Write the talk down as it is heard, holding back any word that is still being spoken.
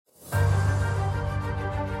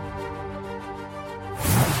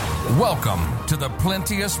Welcome to the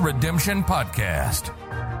Plenteous Redemption Podcast,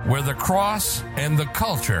 where the cross and the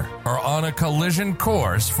culture are on a collision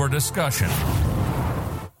course for discussion.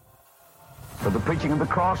 For the preaching of the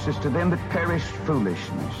cross is to them that perish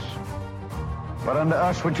foolishness, but unto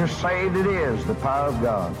us which are saved it is the power of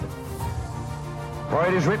God. For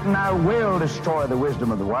it is written, I will destroy the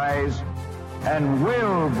wisdom of the wise, and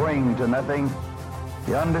will bring to nothing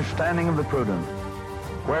the understanding of the prudent.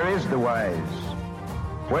 Where is the wise?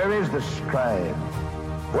 Where is the scribe?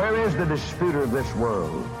 Where is the disputer of this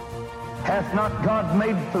world? Hath not God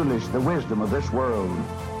made foolish the wisdom of this world?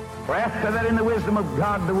 For after that in the wisdom of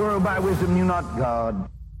God, the world by wisdom knew not God.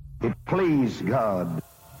 It pleased God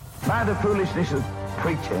by the foolishness of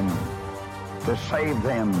preaching to save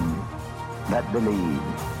them that believe.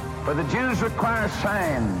 For the Jews require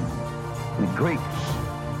signs, and the Greeks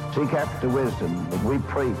seek after wisdom, but we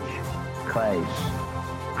preach Christ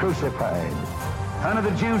crucified. Unto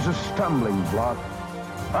the Jews a stumbling block,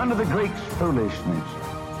 unto the Greeks foolishness,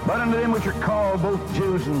 but unto them which are called both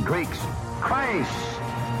Jews and Greeks, Christ,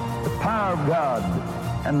 the power of God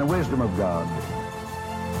and the wisdom of God.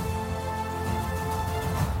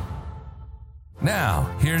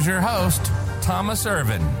 Now, here's your host, Thomas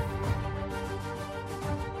Irvin.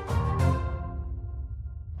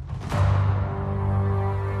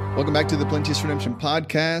 Welcome back to the Plenteous Redemption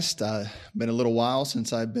Podcast. Been a little while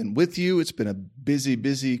since I've been with you. It's been a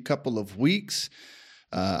busy couple of weeks.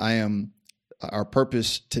 Our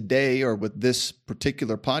purpose today, or with this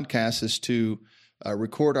particular podcast, is to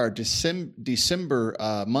record our December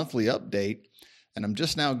monthly update. And I'm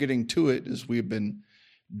just now getting to it as we've been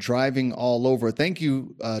driving all over. Thank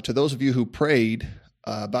you to those of you who prayed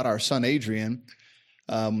about our son Adrian.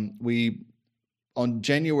 On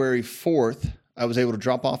January 4th, I was able to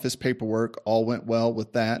drop off his paperwork. All went well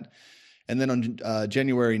with that. And then on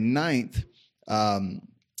January 9th,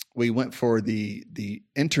 we went for the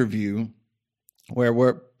interview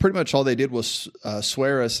where pretty much all they did was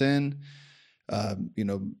swear us in,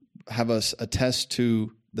 have us attest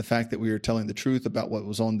to the fact that we were telling the truth about what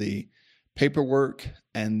was on the paperwork,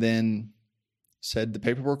 and then said the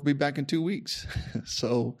paperwork will be back in 2 weeks.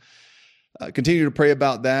 So continue to pray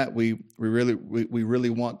about that. We really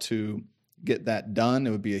want to get that done. It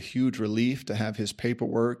would be a huge relief to have his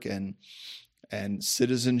paperwork and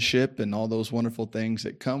citizenship and all those wonderful things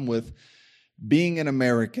that come with being an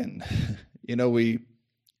American.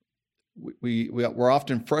 We're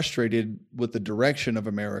often frustrated with the direction of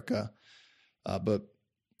America, but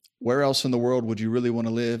where else in the world would you really want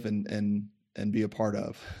to live and be a part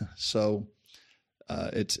of? So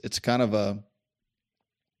it's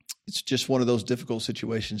just one of those difficult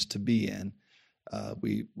situations to be in.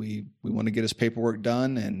 We want to get his paperwork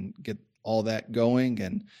done and get all that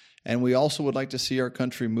going, and we also would like to see our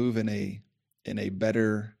country move in a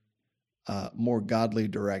better, more godly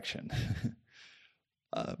direction.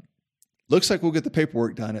 Looks like we'll get the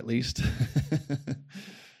paperwork done at least.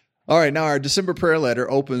 All right, now our December prayer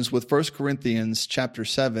letter opens with 1 Corinthians chapter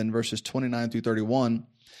 7, verses 29 through 31.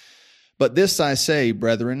 But this I say,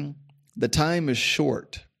 brethren, the time is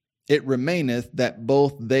short. It remaineth that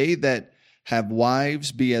both they that have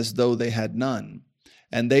wives be as though they had none,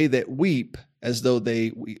 and they that weep as though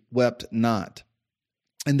they wept not,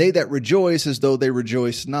 and they that rejoice as though they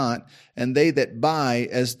rejoiced not, and they that buy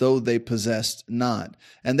as though they possessed not,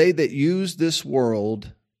 and they that use this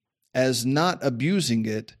world as not abusing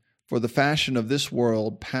it, for the fashion of this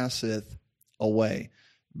world passeth away.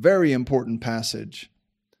 Very important passage.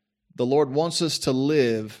 The Lord wants us to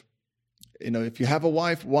live, if you have a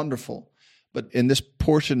wife, wonderful. But in this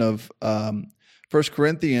portion of 1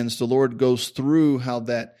 Corinthians, the Lord goes through how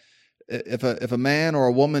that if a man or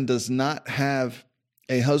a woman does not have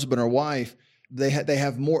a husband or wife, they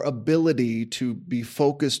have more ability to be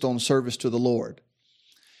focused on service to the Lord.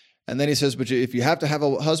 And then he says, but if you have to have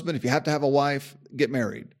a husband, if you have to have a wife, get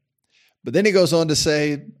married. But then he goes on to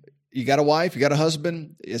say, you got a wife, you got a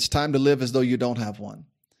husband, it's time to live as though you don't have one.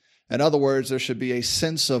 In other words, there should be a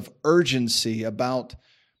sense of urgency about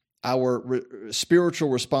our spiritual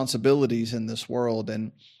responsibilities in this world,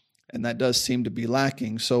 and that does seem to be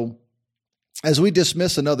lacking. So as we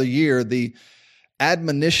dismiss another year, the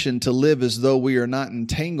admonition to live as though we are not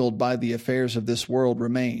entangled by the affairs of this world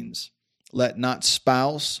remains. Let not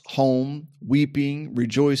spouse, home, weeping,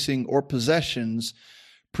 rejoicing, or possessions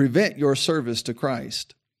prevent your service to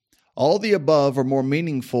Christ. All the above are more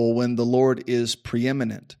meaningful when the Lord is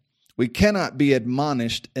preeminent. We cannot be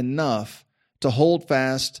admonished enough to hold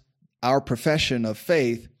fast our profession of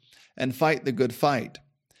faith and fight the good fight.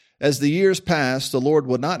 As the years pass, the Lord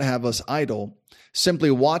would not have us idle, simply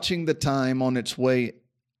watching the time on its way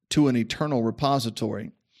to an eternal repository.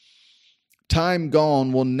 Time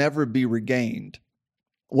gone will never be regained.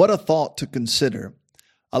 What a thought to consider.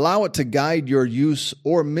 Allow it to guide your use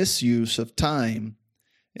or misuse of time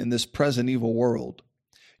in this present evil world.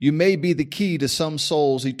 You may be the key to some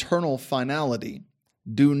soul's eternal finality.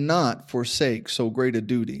 Do not forsake so great a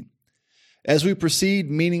duty. As we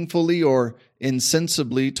proceed meaningfully or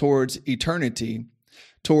insensibly towards eternity,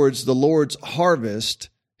 towards the Lord's harvest,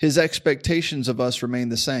 His expectations of us remain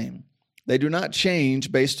the same. They do not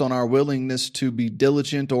change based on our willingness to be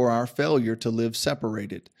diligent or our failure to live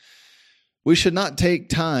separated. We should not take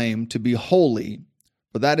time to be holy,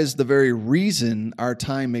 for that is the very reason our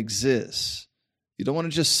time exists. You don't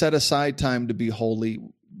want to just set aside time to be holy.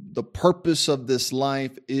 The purpose of this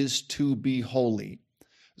life is to be holy.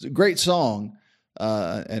 It's a great song,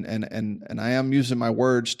 and I am using my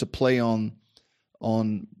words to play on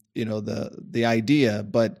the idea,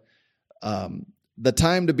 but the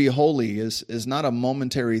time to be holy is not a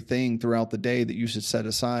momentary thing throughout the day that you should set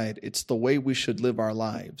aside. It's the way we should live our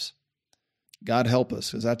lives. God help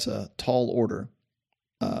us, because that's a tall order.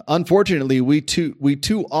 Unfortunately, we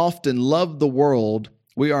too often love the world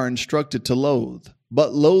we are instructed to loathe,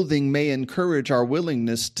 but loathing may encourage our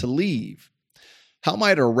willingness to leave. How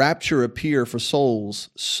might a rapture appear for souls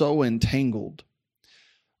so entangled?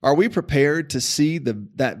 Are we prepared to see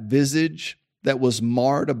that visage that was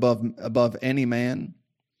marred above any man?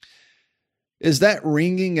 Is that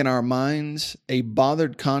ringing in our minds a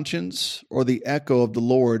bothered conscience or the echo of the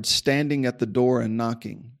Lord standing at the door and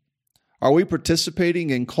knocking? Are we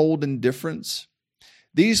participating in cold indifference?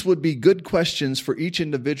 These would be good questions for each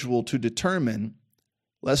individual to determine,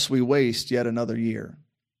 lest we waste yet another year.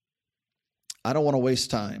 I don't want to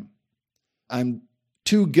waste time. I'm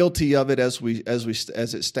too guilty of it as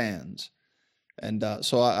it stands. And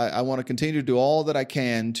so I want to continue to do all that I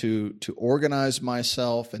can to organize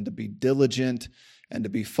myself and to be diligent and to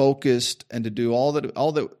be focused and to do all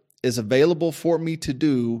that is available for me to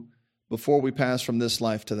do before we pass from this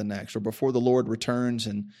life to the next, or before the Lord returns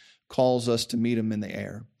and calls us to meet Him in the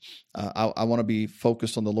air. I want to be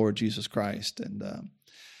focused on the Lord Jesus Christ.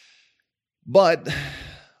 But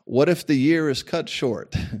what if the year is cut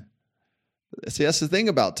short? See, that's the thing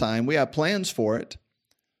about time. We have plans for it.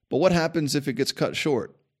 But what happens if it gets cut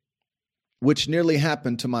short? Which nearly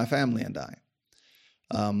happened to my family and I.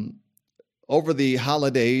 Over the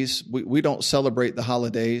holidays, we don't celebrate the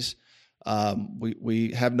holidays.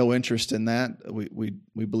 We have no interest in that.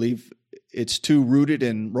 We believe it's too rooted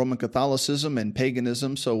in Roman Catholicism and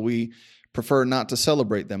paganism, so we prefer not to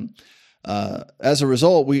celebrate them. As a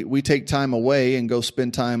result, we take time away and go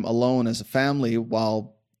spend time alone as a family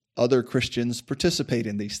while other Christians participate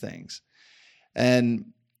in these things.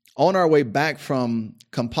 And on our way back from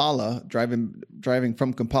Kampala, driving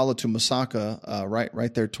from Kampala to Masaka,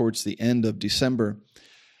 right there towards the end of December,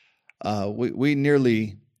 we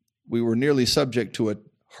were nearly subject to a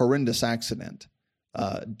horrendous accident.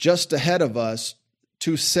 Just ahead of us,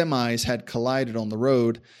 two semis had collided on the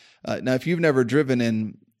road. Now, if you've never driven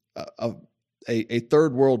in a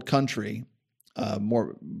third world country,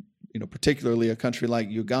 particularly a country like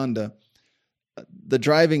Uganda, the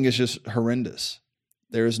driving is just horrendous.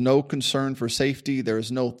 There is no concern for safety. There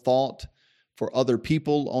is no thought for other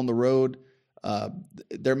people on the road.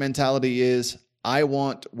 Their mentality is, I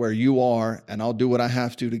want where you are, and I'll do what I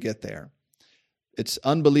have to get there. It's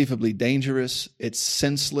unbelievably dangerous. It's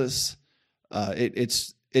senseless.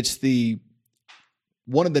 It's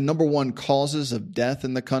one of the number one causes of death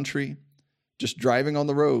in the country. Just driving on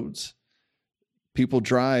the roads. People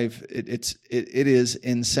drive. It is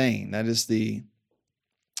insane. That is the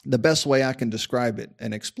best way I can describe it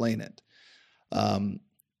and explain it.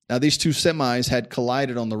 Now, these two semis had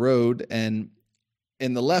collided on the road, and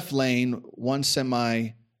in the left lane, one semi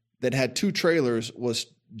that had two trailers was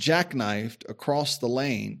jackknifed across the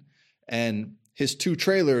lane, and his two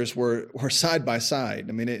trailers were side by side.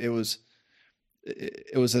 I mean, it was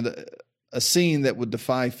a scene that would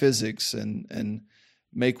defy physics and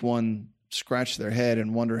make one scratch their head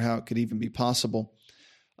and wonder how it could even be possible.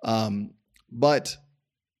 But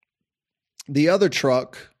the other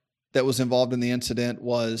truck that was involved in the incident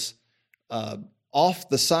was off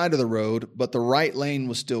the side of the road, but the right lane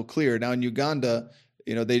was still clear. Now in Uganda,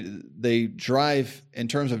 they drive in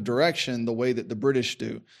terms of direction the way that the British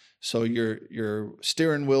do. So your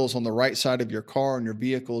steering wheel's on the right side of your car and your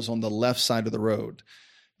vehicle's on the left side of the road.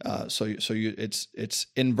 It's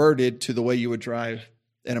inverted to the way you would drive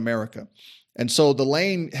in America. And so the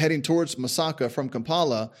lane heading towards Masaka from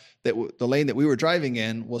Kampala, the lane that we were driving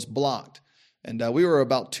in, was blocked. And we were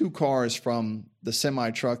about 2 cars from the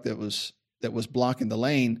semi truck that was blocking the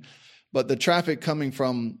lane, but the traffic coming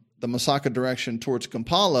from the Masaka direction towards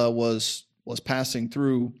Kampala was was passing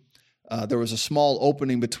through, there was a small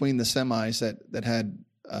opening between the semis that had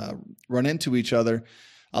run into each other,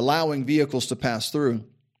 allowing vehicles to pass through.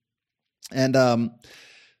 And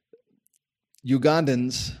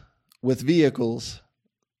Ugandans with vehicles,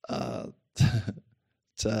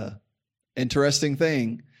 it's an interesting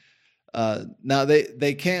thing. Now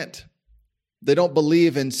they don't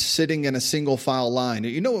believe in sitting in a single file line.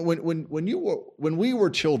 You know, when we were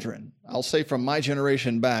children, I'll say from my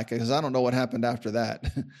generation back, because I don't know what happened after that.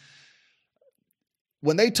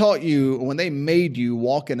 When they made you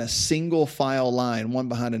walk in a single file line, one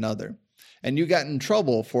behind another, and you got in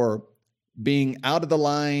trouble for being out of the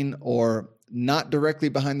line or not directly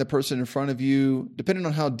behind the person in front of you, depending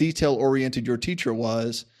on how detail-oriented your teacher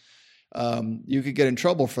was, you could get in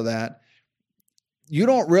trouble for that. You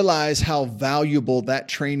don't realize how valuable that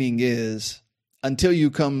training is until you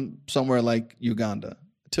come somewhere like Uganda,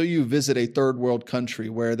 until you visit a third world country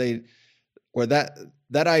where that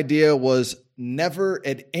idea was never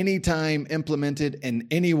at any time implemented in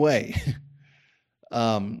any way.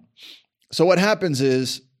 So what happens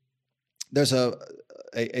is there's a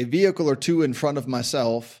vehicle or two in front of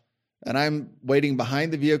myself, and I'm waiting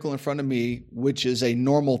behind the vehicle in front of me, which is a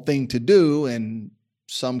normal thing to do in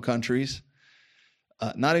some countries.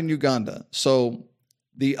 Not in Uganda. So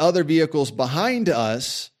the other vehicles behind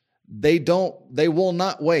us, they will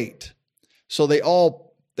not wait. So they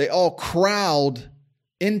all crowd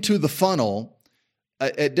into the funnel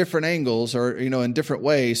at different angles or, in different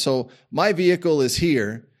ways. So my vehicle is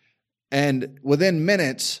here, and within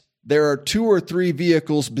minutes, there are 2 or 3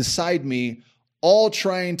 vehicles beside me, all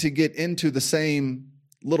trying to get into the same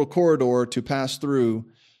little corridor to pass through.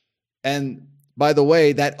 And by the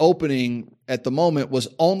way, that opening at the moment was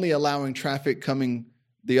only allowing traffic coming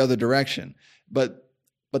the other direction. But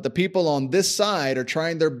the people on this side are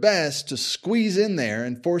trying their best to squeeze in there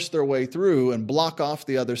and force their way through and block off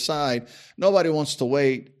the other side. Nobody wants to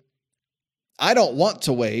wait. I don't want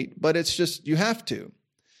to wait, but it's just, you have to.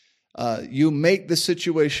 You make the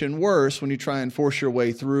situation worse when you try and force your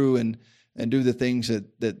way through and do the things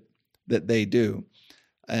that they do.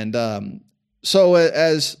 And so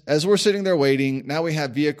as we're sitting there waiting, now we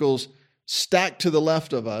have vehicles stacked to the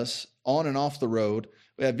left of us, on and off the road.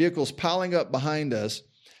 We have vehicles piling up behind us.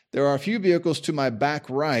 There are a few vehicles to my back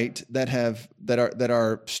right that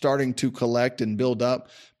are starting to collect and build up,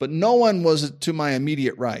 but no one was to my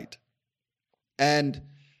immediate right. And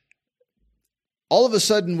all of a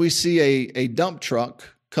sudden, we see a dump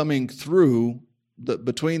truck coming through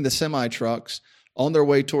between the semi trucks on their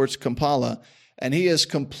way towards Kampala, and he is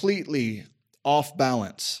completely off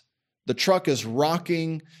balance. The truck is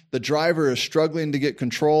rocking. The driver is struggling to get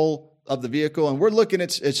control of the vehicle, and we're looking.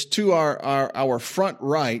 It's to our front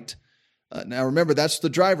right. Now, remember, that's the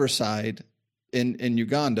driver's side in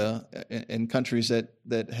Uganda, in countries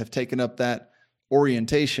that have taken up that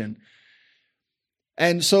orientation.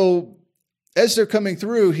 And so, as they're coming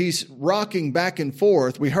through, he's rocking back and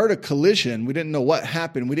forth. We heard a collision. We didn't know what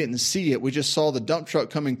happened. We didn't see it. We just saw the dump truck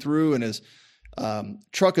coming through, and his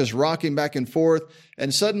truck is rocking back and forth,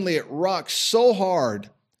 and suddenly it rocks so hard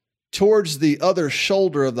towards the other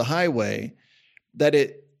shoulder of the highway that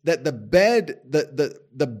the bed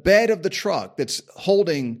of the truck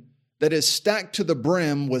that is stacked to the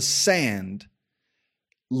brim with sand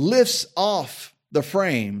lifts off the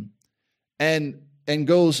frame and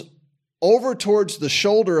goes over towards the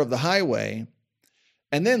shoulder of the highway,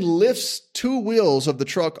 and then lifts 2 wheels of the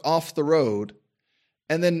truck off the road.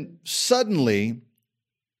 And then suddenly,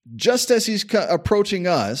 just as he's approaching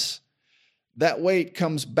us, that weight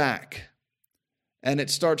comes back and it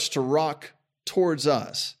starts to rock towards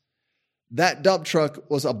us. That dump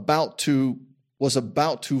truck was about to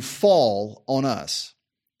fall on us,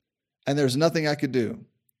 and there's nothing I could do.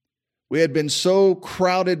 We had been so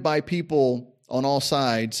crowded by people on all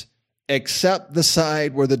sides, except the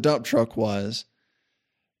side where the dump truck was.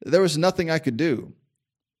 There was nothing I could do.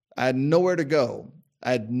 I had nowhere to go.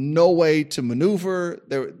 I had no way to maneuver.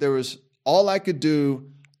 There was all I could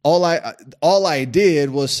do. All I did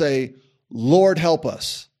was say, "Lord, help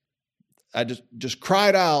us." I just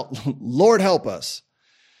cried out, "Lord, help us."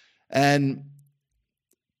 And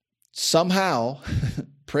somehow,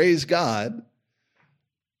 praise God,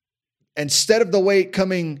 instead of the weight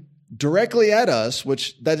coming directly at us,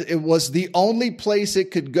 that it was the only place it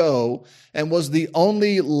could go and was the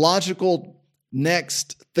only logical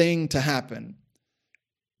next thing to happen,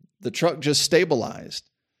 the truck just stabilized,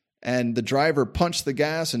 and the driver punched the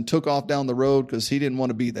gas and took off down the road because he didn't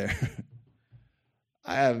want to be there.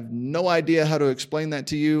 I have no idea how to explain that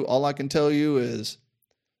to you. All I can tell you is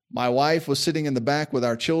my wife was sitting in the back with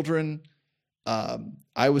our children.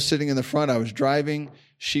 I was sitting in the front. I was driving.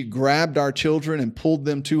 She grabbed our children and pulled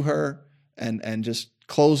them to her and just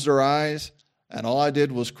closed her eyes. And all I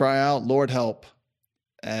did was cry out, "Lord, help."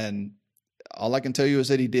 And all I can tell you is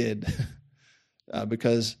that he did,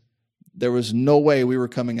 because there was no way we were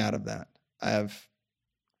coming out of that. I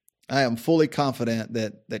am fully confident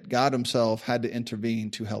that God himself had to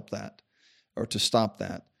intervene to help that or to stop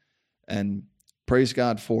that. And praise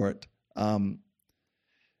God for it.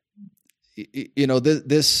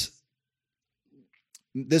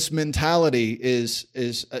 This mentality is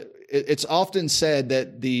it's often said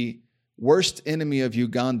that the worst enemy of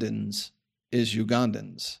Ugandans is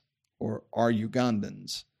Ugandans or are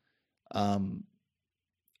Ugandans.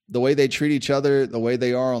 The way they treat each other, the way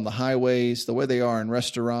they are on the highways, the way they are in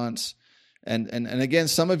restaurants. And again,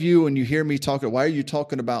 some of you, when you hear me talking, why are you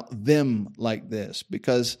talking about them like this?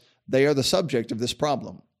 Because they are the subject of this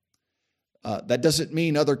problem. That doesn't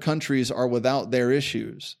mean other countries are without their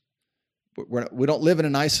issues. We don't live in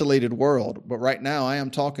an isolated world, but right now I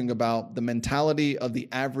am talking about the mentality of the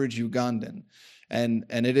average Ugandan, and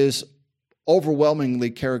it is overwhelmingly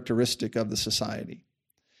characteristic of the society.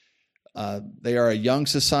 They are a young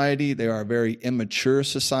society. They are a very immature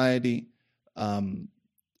society. The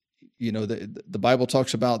Bible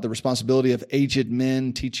talks about the responsibility of aged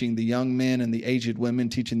men teaching the young men and the aged women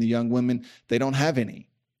teaching the young women. They don't have any.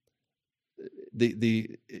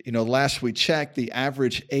 Last we checked, the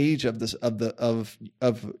average age of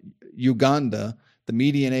Uganda, the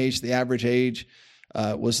median age, the average age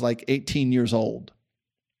was like 18 years old.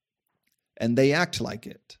 And they act like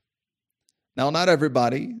it. Now, not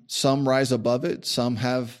everybody. Some rise above it. Some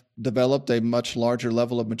have developed a much larger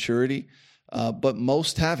level of maturity, but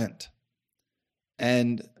most haven't.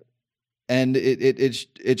 And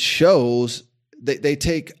it shows that they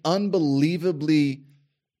take unbelievably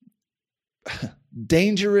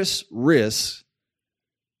dangerous risks,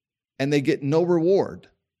 and they get no reward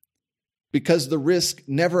because the risk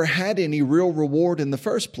never had any real reward in the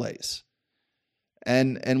first place.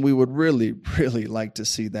 And we would really, really like to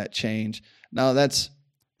see that change. Now, that's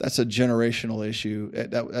a generational issue.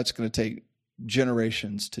 That's going to take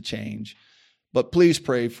generations to change. But please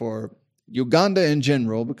pray for Uganda in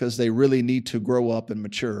general, because they really need to grow up and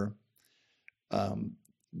mature.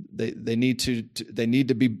 They need to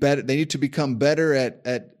be better. They need to become better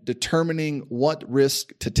at determining what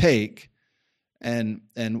risk to take, and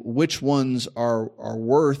which ones are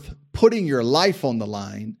worth putting your life on the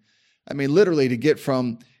line. I mean, literally, to get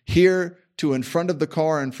from here to in front of the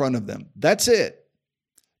car in front of them. That's it.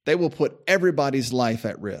 They will put everybody's life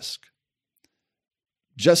at risk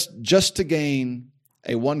just to gain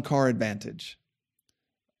a one-car advantage.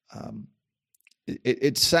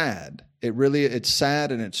 It's sad. It's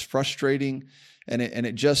sad and it's frustrating, and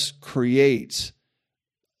it just creates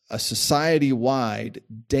a society-wide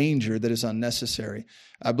danger that is unnecessary.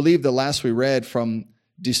 I believe the last we read from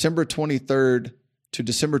December 23rd to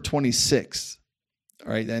December 26th.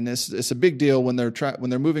 All right, and it's a big deal when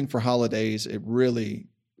they're moving for holidays.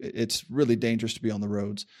 It's really dangerous to be on the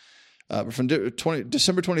roads. From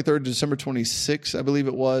December 23rd to December 26th, I believe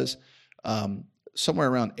it was. Somewhere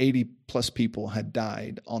around 80 plus people had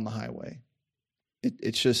died on the highway.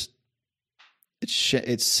 It's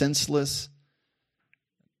senseless.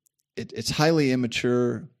 It's highly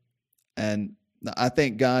immature. And I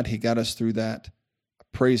thank God he got us through that.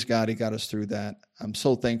 Praise God he got us through that. I'm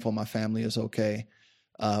so thankful my family is okay.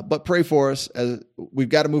 But pray for us. As we've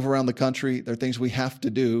got to move around the country. There are things we have to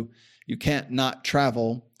do. You can't not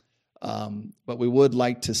travel. But we would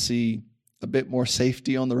like to see a bit more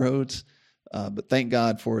safety on the roads. But thank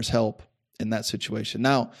God for his help in that situation.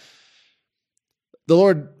 Now, the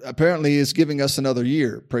Lord apparently is giving us another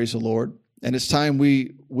year, praise the Lord, and it's time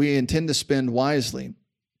we intend to spend wisely.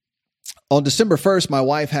 On December 1st, my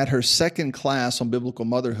wife had her second class on biblical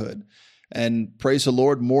motherhood, and praise the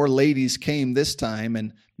Lord, more ladies came this time,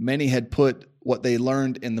 and many had put what they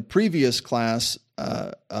learned in the previous class,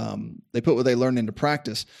 they put what they learned into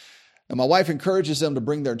practice. And my wife encourages them to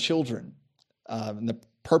bring their children, and the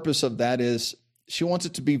purpose of that is she wants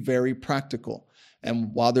it to be very practical.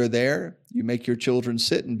 And while they're there, you make your children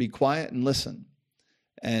sit and be quiet and listen,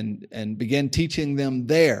 and begin teaching them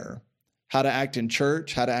there how to act in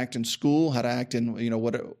church, how to act in school, how to act in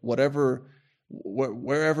wherever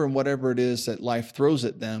and whatever it is that life throws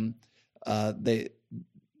at them. They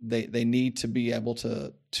need to be able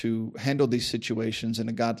to handle these situations in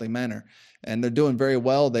a godly manner. And they're doing very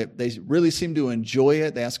well. They really seem to enjoy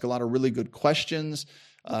it. They ask a lot of really good questions.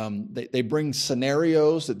 They bring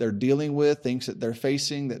scenarios that they're dealing with, things that they're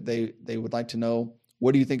facing that they would like to know.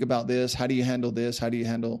 What do you think about this? How do you handle this? How do you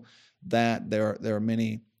handle that? There are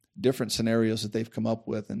many different scenarios that they've come up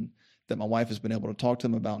with and that my wife has been able to talk to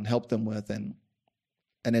them about and help them with. And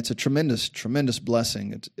it's a tremendous, tremendous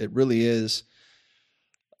blessing. It really is.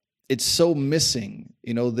 It's so missing.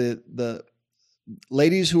 The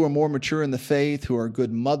ladies who are more mature in the faith, who are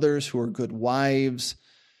good mothers, who are good wives,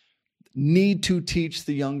 need to teach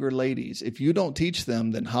the younger ladies. If you don't teach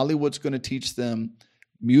them, then Hollywood's going to teach them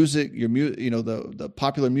music. The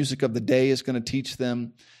popular music of the day is going to teach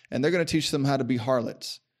them, and they're going to teach them how to be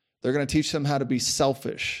harlots. They're going to teach them how to be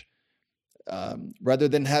selfish, rather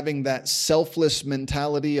than having that selfless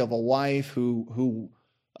mentality of a wife who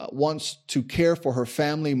wants to care for her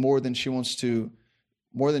family more than she wants to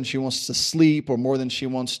sleep, or more than she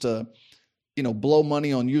wants to, blow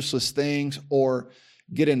money on useless things or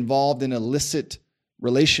get involved in illicit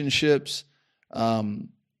relationships.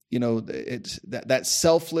 It's that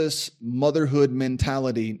selfless motherhood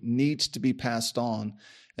mentality needs to be passed on,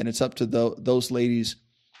 and it's up to those ladies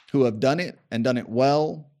who have done it and done it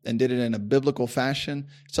well and did it in a biblical fashion.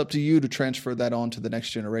 It's up to you to transfer that on to the next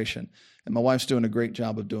generation. And my wife's doing a great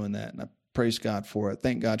job of doing that, and I praise God for it.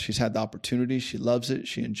 Thank God she's had the opportunity. She loves it.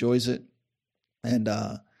 She enjoys it, and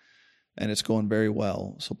it's going very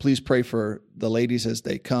well. So please pray for the ladies as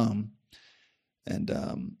they come.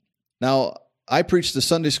 And now I preached the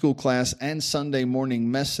Sunday school class and Sunday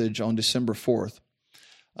morning message on December 4th.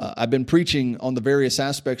 I've been preaching on the various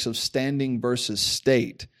aspects of standing versus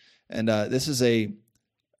state. And this is a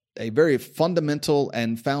very fundamental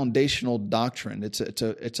and foundational doctrine.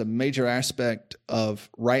 It's a major aspect of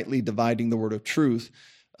rightly dividing the word of truth,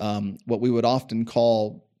 what we would often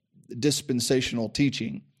call dispensational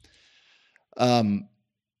teaching. And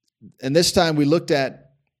this time we looked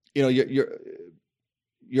at,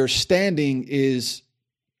 your standing is,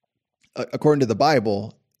 according to the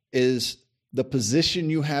Bible, is the position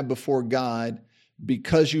you have before God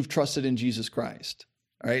because you've trusted in Jesus Christ.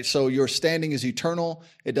 All right, so your standing is eternal.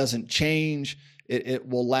 It doesn't change. It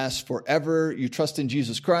will last forever. You trust in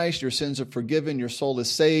Jesus Christ. Your sins are forgiven. Your soul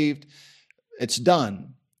is saved. It's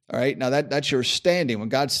done. All right, now that's your standing. When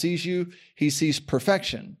God sees you, he sees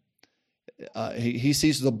perfection. He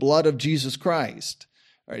sees the blood of Jesus Christ.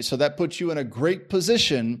 All right, so that puts you in a great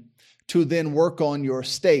position to then work on your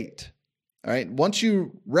state. All right, once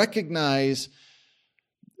you recognize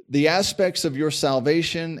the aspects of your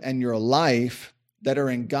salvation and your life that are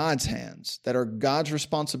in God's hands, that are God's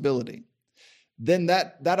responsibility, then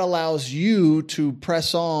that allows you to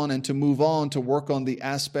press on and to move on to work on the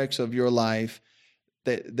aspects of your life,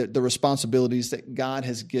 the responsibilities that God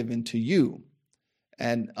has given to you.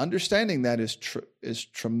 And understanding that is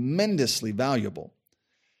tremendously valuable.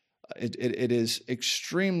 It is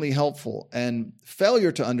extremely helpful, and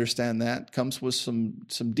failure to understand that comes with some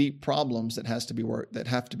deep problems that have to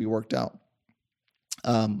be worked out.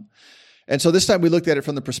 And so this time we looked at it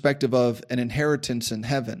from the perspective of an inheritance in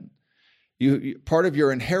heaven. Part of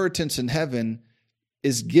your inheritance in heaven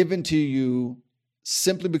is given to you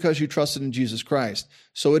simply because you trusted in Jesus Christ.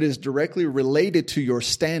 So it is directly related to your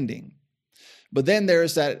standing. But then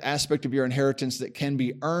there's that aspect of your inheritance that can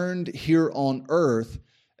be earned here on earth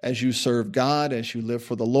as you serve God, as you live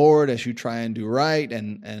for the Lord, as you try and do right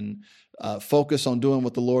and focus on doing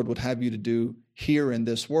what the Lord would have you to do here in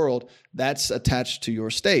this world. That's attached to your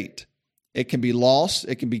state. It can be lost,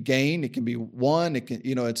 it can be gained, it can be won. It can,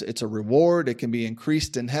 it's a reward. It can be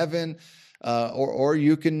increased in heaven, or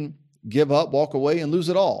you can give up, walk away, and lose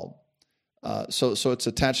it all. So it's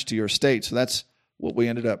attached to your state. So that's what we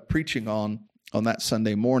ended up preaching on that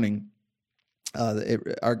Sunday morning.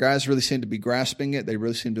 Our guys really seem to be grasping it. They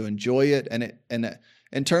really seem to enjoy it. And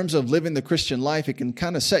in terms of living the Christian life, it can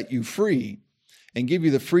kind of set you free and give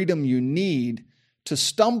you the freedom you need to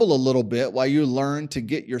stumble a little bit while you learn to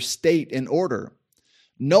get your state in order.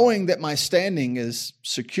 Knowing that my standing is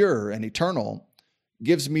secure and eternal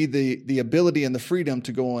gives me the ability and the freedom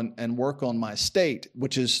to go on and work on my state,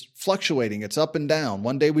 which is fluctuating. It's up and down.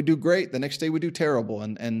 One day we do great, the next day we do terrible.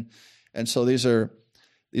 And so these are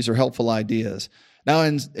helpful ideas. Now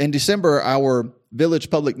in December, our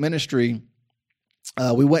village public ministry,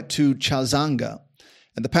 we went to Chazanga,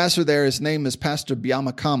 and the pastor there, his name is Pastor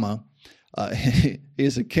Biamakama. He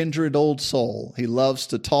is a kindred old soul. He loves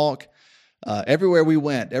to talk. Everywhere we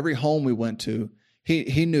went, every home we went to,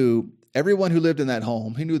 he knew everyone who lived in that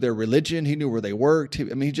home. He knew their religion. He knew where they worked.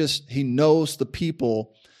 He knows the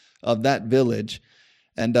people of that village.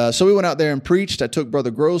 And so we went out there and preached. I took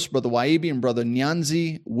Brother Gross, Brother Waibi, and Brother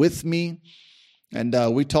Nyanzi with me. And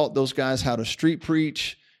we taught those guys how to street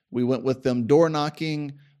preach. We went with them door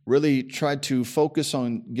knocking, really tried to focus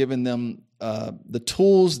on giving them the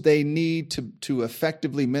tools they need to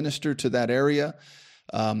effectively minister to that area.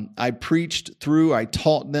 I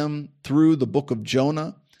taught them through the book of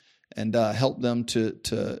Jonah, and helped them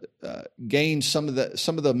to gain some of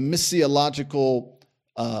the missiological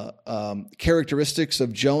characteristics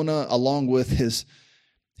of Jonah, along with his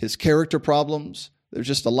character problems. There's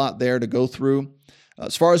just a lot there to go through.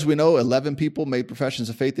 As far as we know, 11 people made professions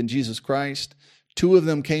of faith in Jesus Christ. 2 of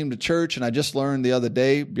them came to church, and I just learned the other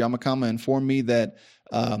day, Yamakama informed me that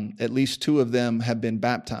at least 2 of them have been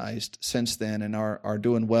baptized since then and are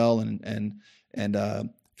doing well and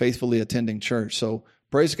faithfully attending church. So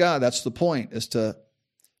praise God. That's the point, is to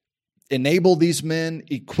enable these men,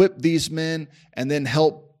 equip these men, and then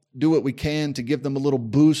help do what we can to give them a little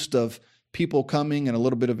boost of people coming and a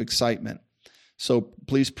little bit of excitement. So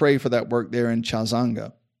please pray for that work there in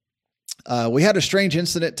Chazanga. We had a strange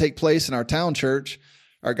incident take place in our town church.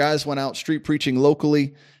 Our guys went out street preaching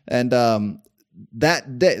locally, and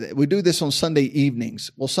that day, we do this on Sunday evenings.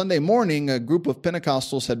 Well, Sunday morning, a group of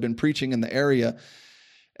Pentecostals had been preaching in the area,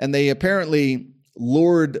 and they apparently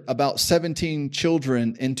lured about 17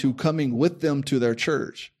 children into coming with them to their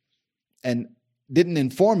church, and didn't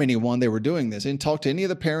inform anyone they were doing this. They didn't talk to any of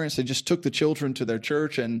the parents. They just took the children to their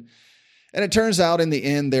church, and it turns out in the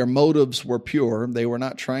end, their motives were pure. They were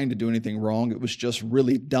not trying to do anything wrong. It was just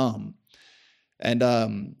really dumb.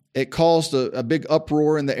 And it caused a big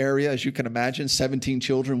uproar in the area. As you can imagine, 17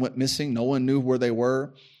 children went missing. No one knew where they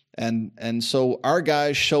were. And so our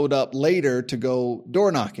guys showed up later to go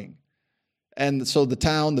door knocking. And so the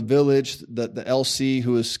town, the village, the LC,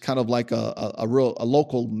 who is kind of like a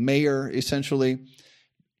local mayor, essentially,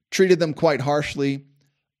 treated them quite harshly,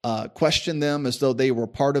 questioned them as though they were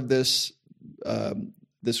part of this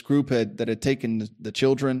group that had taken the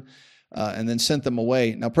children, and then sent them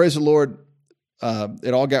away. Now, praise the Lord,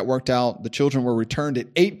 it all got worked out. The children were returned at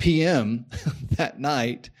 8 p.m. that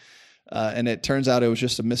night, and it turns out it was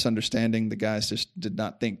just a misunderstanding. The guys just did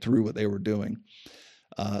not think through what they were doing.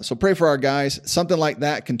 So pray for our guys. Something like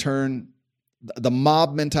that can turn, the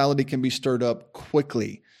mob mentality can be stirred up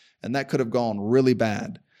quickly, and that could have gone really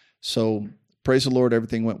bad. So praise the Lord,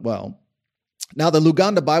 everything went well. Now, the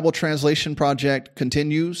Luganda Bible Translation Project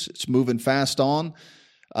continues. It's moving fast on.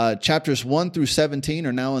 Chapters 1 through 17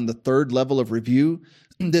 are now in the 3rd level of review.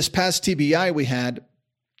 This past TBI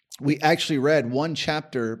we actually read 1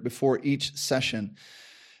 chapter before each session.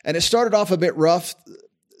 And it started off a bit rough.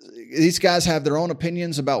 These guys have their own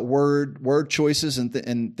opinions about word choices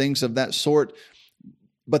and things of that sort,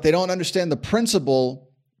 but they don't understand the principle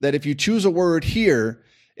that if you choose a word here,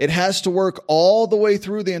 it has to work all the way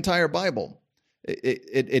through the entire Bible.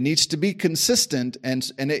 It needs to be consistent, and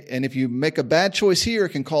if you make a bad choice here, it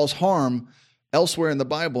can cause harm elsewhere in the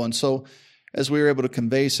Bible. And so, as we were able to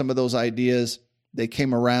convey some of those ideas, they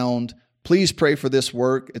came around. Please pray for this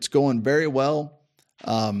work. It's going very well.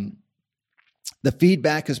 The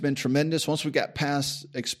feedback has been tremendous. Once we got past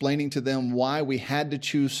explaining to them why we had to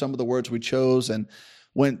choose some of the words we chose and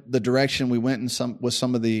went the direction we went with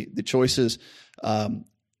some of the choices,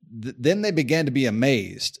 then they began to be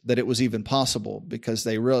amazed that it was even possible, because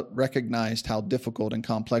they recognized how difficult and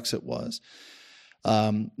complex it was.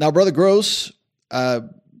 Now, Brother Gross,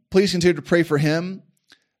 please continue to pray for him.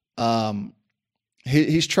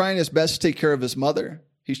 He's trying his best to take care of his mother.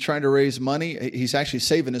 He's trying to raise money. He's actually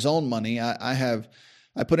saving his own money. I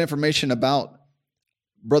put information about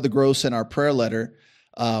Brother Gross in our prayer letter.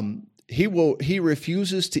 He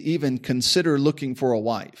refuses to even consider looking for a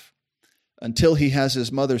wife until he has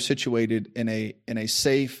his mother situated in a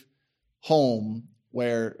safe home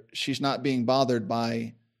where she's not being bothered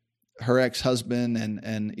by her ex-husband,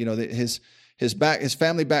 and you know, his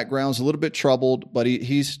family background's a little bit troubled, but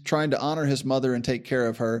he's trying to honor his mother and take care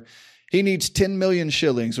of her. He needs 10 million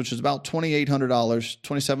shillings, which is about $2,800,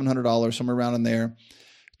 $2,700, somewhere around in there,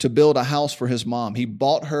 to build a house for his mom. He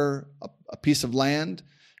bought her a piece of land,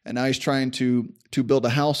 and now he's trying to build a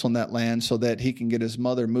house on that land so that he can get his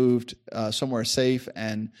mother moved somewhere safe,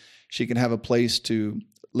 and she can have a place to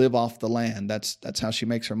live off the land. That's how she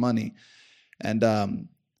makes her money. And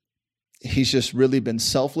he's just really been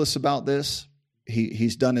selfless about this.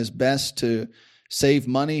 He's done his best to save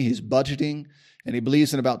money. He's budgeting, and he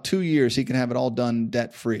believes in about 2 years he can have it all done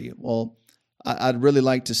debt-free. Well, I'd really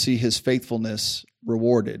like to see his faithfulness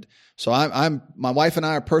rewarded. So my wife and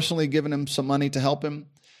I are personally giving him some money to help him.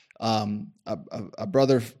 A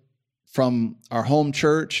brother from our home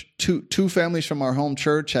church, two families from our home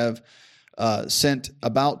church have sent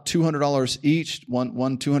about $200 each,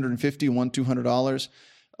 one $250, one $200,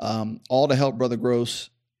 all to help Brother Gross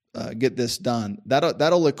get this done.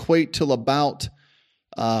 That'll equate to about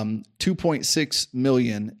 $2.6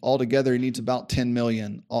 million altogether. He needs about $10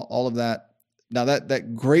 million. All of that Now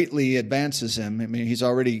that greatly advances him. I mean, he's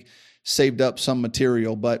already saved up some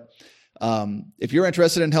material, but if you're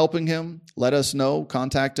interested in helping him, let us know.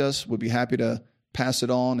 Contact us. We'll be happy to pass it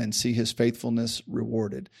on and see his faithfulness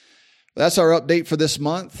rewarded. That's our update for this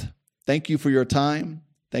month. Thank you for your time.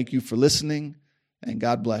 Thank you for listening, and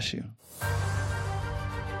God bless you.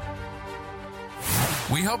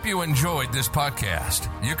 We hope you enjoyed this podcast.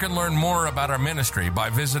 You can learn more about our ministry by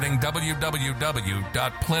visiting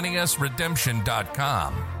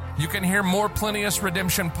www.plenteousredemption.com. You can hear more Plenteous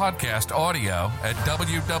Redemption podcast audio at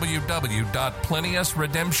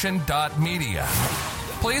www.plenteousredemption.media.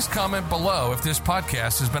 Please comment below if this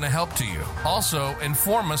podcast has been a help to you. Also,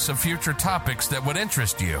 inform us of future topics that would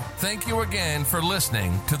interest you. Thank you again for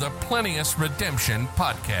listening to the Plenteous Redemption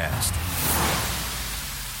podcast.